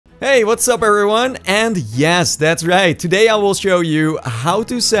Hey, what's up everyone? And yes, that's right, today I will show you how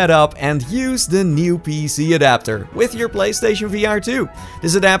to set up and use the new PC adapter with your PlayStation VR2.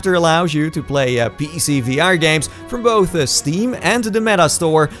 This adapter allows you to play PCVR games from both Steam and the Meta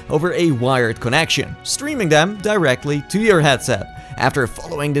Store over a wired connection, streaming them directly to your headset. After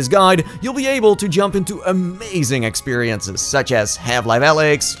following this guide, you'll be able to jump into amazing experiences such as Half-Life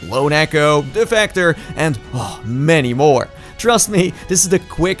Alyx, Lone Echo, Defector, and many more. Trust me, this is the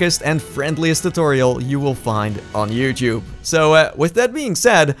quickest and friendliest tutorial you will find on YouTube. So with that being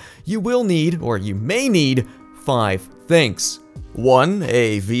said, you will need, or you may need, 5 things. 1.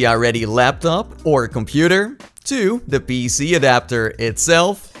 A VR-ready laptop or computer. 2. The PC adapter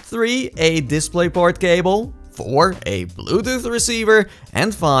itself. 3. A DisplayPort cable. 4. A Bluetooth receiver,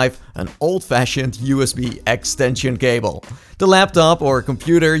 and 5. An old-fashioned USB extension cable. The laptop or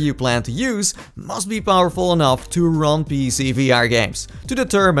computer you plan to use must be powerful enough to run PCVR games. To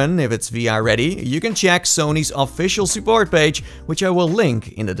determine if it's VR ready, you can check Sony's official support page, which I will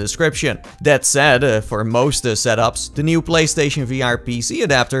link in the description. That said, for most setups, the new PlayStation VR PC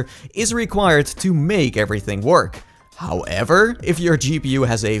adapter is required to make everything work. However, if your GPU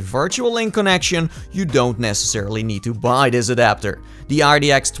has a virtual link connection, you don't necessarily need to buy this adapter. The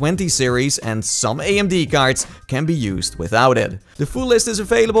RTX 20 series and some AMD cards can be used without it. The full list is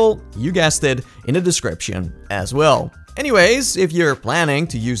available, you guessed it, in the description as well. Anyways, if you're planning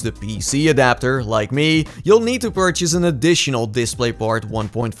to use the PC adapter like me, you'll need to purchase an additional DisplayPort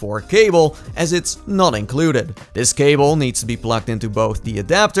 1.4 cable, as it's not included. This cable needs to be plugged into both the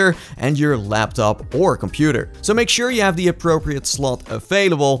adapter and your laptop or computer. So make sure you have the appropriate slot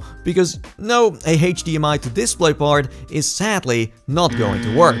available, because no, a HDMI to DisplayPort is sadly not going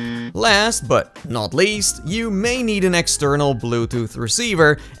to work. Last but not least, you may need an external Bluetooth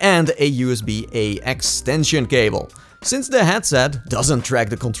receiver and a USB-A extension cable. Since the headset doesn't track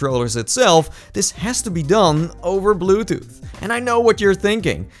the controllers itself, this has to be done over Bluetooth. And I know what you're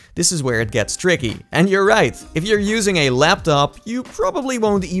thinking, this is where it gets tricky. And you're right, if you're using a laptop, you probably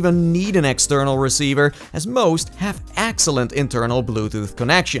won't even need an external receiver, as most have excellent internal Bluetooth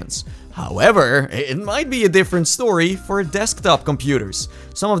connections. However, it might be a different story for desktop computers.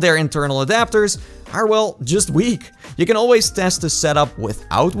 Some of their internal adapters are, well, just weak. You can always test the setup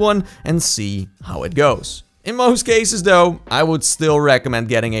without one and see how it goes. In most cases though, I would still recommend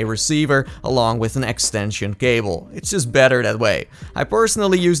getting a receiver along with an extension cable. It's just better that way. I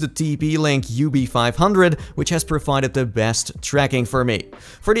personally use the TP-Link UB500, which has provided the best tracking for me.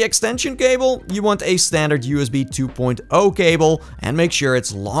 For the extension cable, you want a standard USB 2.0 cable and make sure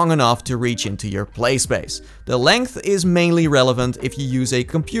it's long enough to reach into your play space. The length is mainly relevant if you use a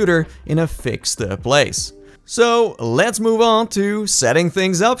computer in a fixed place. So let's move on to setting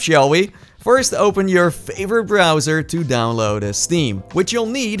things up, shall we? First, open your favorite browser to download Steam, which you'll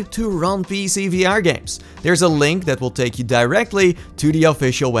need to run PCVR games. There's a link that will take you directly to the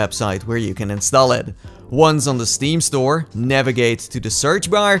official website where you can install it. Once on the Steam store, navigate to the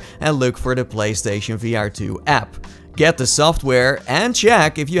search bar and look for the PlayStation VR2 app. Get the software and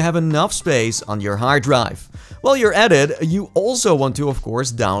check if you have enough space on your hard drive. While you're at it, you also want to, of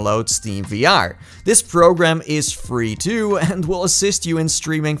course, download SteamVR. This program is free too and will assist you in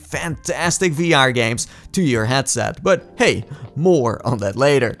streaming fantastic VR games to your headset. But hey, more on that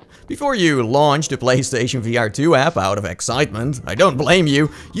later. Before you launch the PlayStation VR2 app out of excitement, I don't blame you,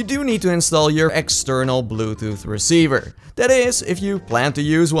 you do need to install your external Bluetooth receiver. That is, if you plan to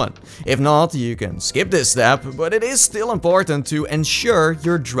use one. If not, you can skip this step, but it is still important to ensure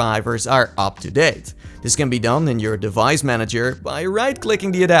your drivers are up to date. This can be done in your device manager by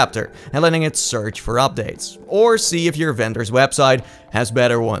right-clicking the adapter and letting it search for updates, or see if your vendor's website has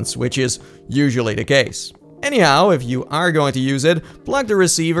better ones, which is usually the case. Anyhow, if you are going to use it, plug the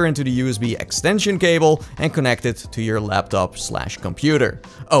receiver into the USB extension cable and connect it to your laptop/computer.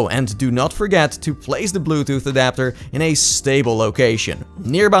 Oh, and do not forget to place the Bluetooth adapter in a stable location,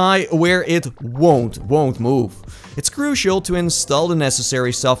 nearby where it won't move. It's crucial to install the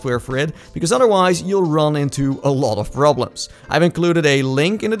necessary software for it, because otherwise you'll run into a lot of problems. I've included a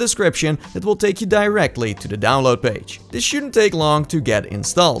link in the description that will take you directly to the download page. This shouldn't take long to get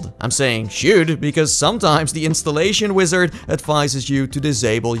installed. I'm saying should because sometimes the installation wizard advises you to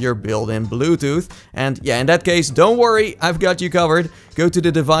disable your built-in Bluetooth, and yeah, in that case, don't worry, I've got you covered. Go to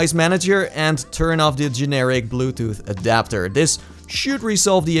the device manager and turn off the generic Bluetooth adapter. This should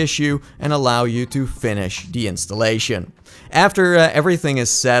resolve the issue and allow you to finish the installation. After everything is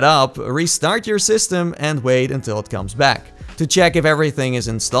set up, restart your system and wait until it comes back. To check if everything is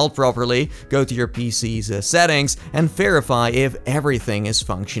installed properly, go to your PC's settings and verify if everything is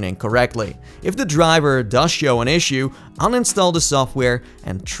functioning correctly. If the driver does show an issue, uninstall the software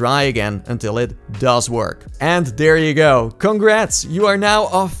and try again until it does work. And there you go. Congrats! You are now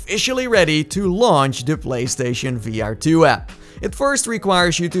officially ready to launch the PlayStation VR2 app. It first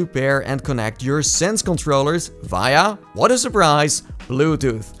requires you to pair and connect your Sense controllers via, what a surprise,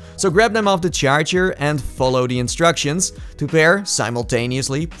 Bluetooth. So grab them off the charger and follow the instructions. To pair,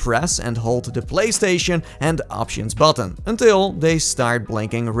 simultaneously press and hold the PlayStation and Options button until they start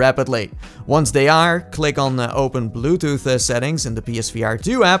blinking rapidly. Once they are, click on Open Bluetooth settings in the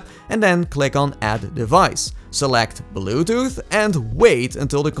PSVR2 app and then click on Add Device. Select Bluetooth and wait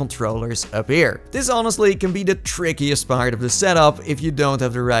until the controllers appear. This honestly can be the trickiest part of the setup if you don't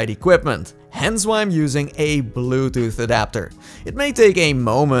have the right equipment. Hence why I'm using a Bluetooth adapter. It may take a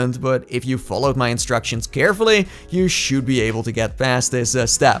moment, but if you followed my instructions carefully, you should be able to get past this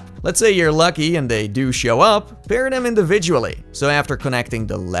step. Let's say you're lucky and they do show up, pair them individually. So after connecting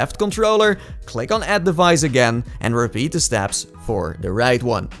the left controller, click on Add Device again and repeat the steps for the right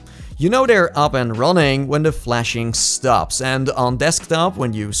one. You know they're up and running when the flashing stops, and on desktop,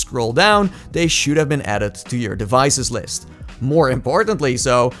 when you scroll down, they should have been added to your devices list. More importantly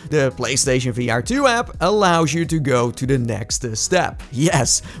so, the PlayStation VR2 app allows you to go to the next step.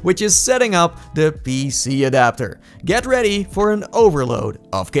 Yes, which is setting up the PC adapter. Get ready for an overload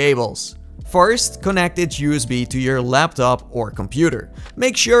of cables. First, connect its USB to your laptop or computer.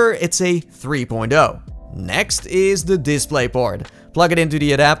 Make sure it's a 3.0. Next is the DisplayPort. Plug it into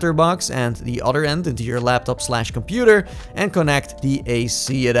the adapter box and the other end into your laptop/computer and connect the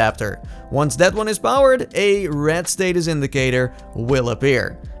AC adapter. Once that one is powered, a red status indicator will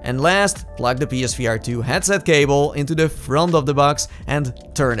appear. And last, plug the PSVR2 headset cable into the front of the box and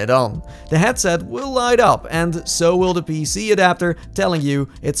turn it on. The headset will light up and so will the PC adapter, telling you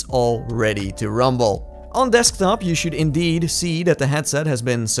it's all ready to rumble. On desktop, you should indeed see that the headset has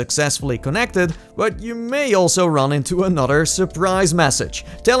been successfully connected, but you may also run into another surprise message,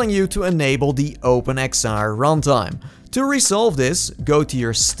 telling you to enable the OpenXR Runtime. To resolve this, go to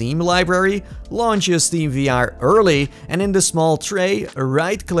your Steam library, launch a SteamVR early, and in the small tray,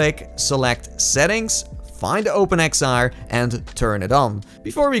 right-click, select Settings, find OpenXR and turn it on.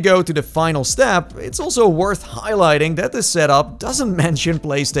 Before we go to the final step, it's also worth highlighting that the setup doesn't mention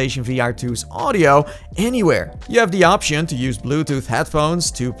PlayStation VR2's audio anywhere. You have the option to use Bluetooth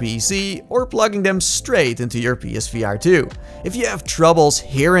headphones to PC or plugging them straight into your PSVR2. If you have troubles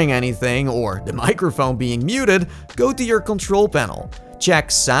hearing anything or the microphone being muted, go to your control panel.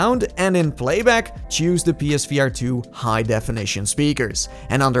 Check sound and in playback, choose the PSVR2 high-definition speakers.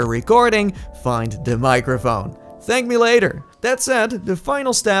 And under recording, find the microphone. Thank me later. That said, the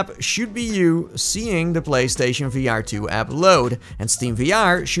final step should be you seeing the PlayStation VR2 app load, and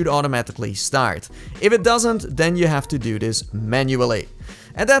SteamVR should automatically start. If it doesn't, then you have to do this manually.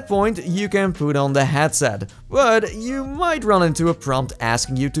 At that point, you can put on the headset, but you might run into a prompt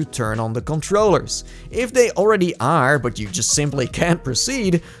asking you to turn on the controllers. If they already are, but you just simply can't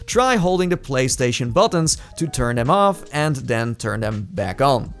proceed, try holding the PlayStation buttons to turn them off and then turn them back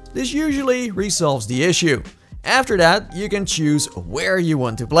on. This usually resolves the issue. After that, you can choose where you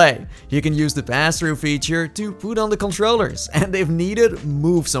want to play. You can use the pass-through feature to put on the controllers and if needed,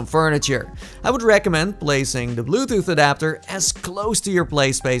 move some furniture. I would recommend placing the Bluetooth adapter as close to your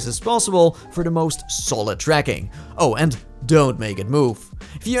play space as possible for the most solid tracking. Oh, and don't make it move.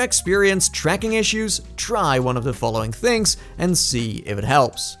 If you experience tracking issues, try one of the following things and see if it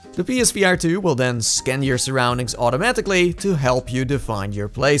helps. The PSVR2 will then scan your surroundings automatically to help you define your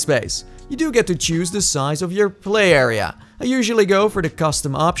play space. You do get to choose the size of your play area. I usually go for the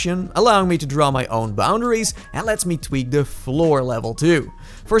custom option, allowing me to draw my own boundaries and lets me tweak the floor level too.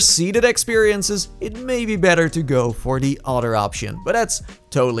 For seated experiences, it may be better to go for the other option, but that's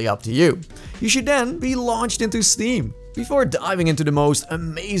totally up to you. You should then be launched into Steam. Before diving into the most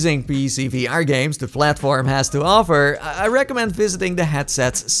amazing PCVR games the platform has to offer, I recommend visiting the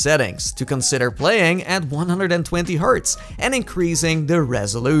headset's settings to consider playing at 120Hz and increasing the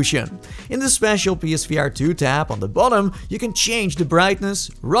resolution. In the special PSVR2 tab on the bottom, you can change the brightness,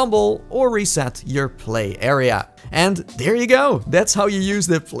 rumble, or reset your play area. And there you go, that's how you use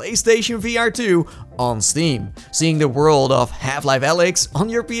the PlayStation VR2 on Steam. Seeing the world of Half-Life Alyx on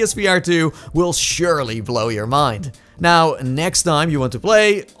your PSVR2 will surely blow your mind. Now, next time you want to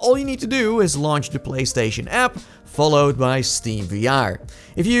play, all you need to do is launch the PlayStation app, followed by SteamVR.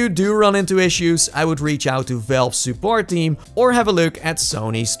 If you do run into issues, I would reach out to Valve's support team or have a look at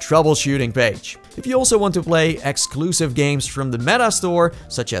Sony's troubleshooting page. If you also want to play exclusive games from the Meta Store,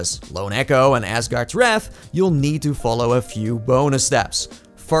 such as Lone Echo and Asgard's Wrath, you'll need to follow a few bonus steps.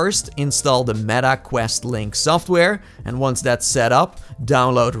 First, install the Meta Quest Link software, and once that's set up,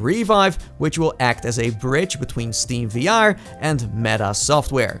 download Revive, which will act as a bridge between SteamVR and Meta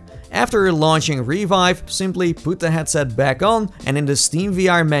software. After launching Revive, simply put the headset back on, and in the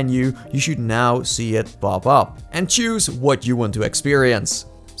SteamVR menu, you should now see it pop up, and choose what you want to experience.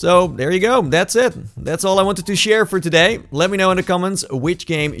 So there you go, that's it. That's all I wanted to share for today. Let me know in the comments which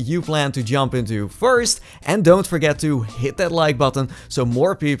game you plan to jump into first, and don't forget to hit that like button so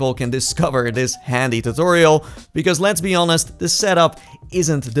more people can discover this handy tutorial, because let's be honest, the setup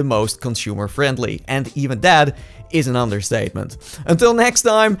isn't the most consumer friendly, and even that is an understatement. Until next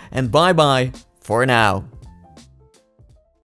time, and bye bye for now.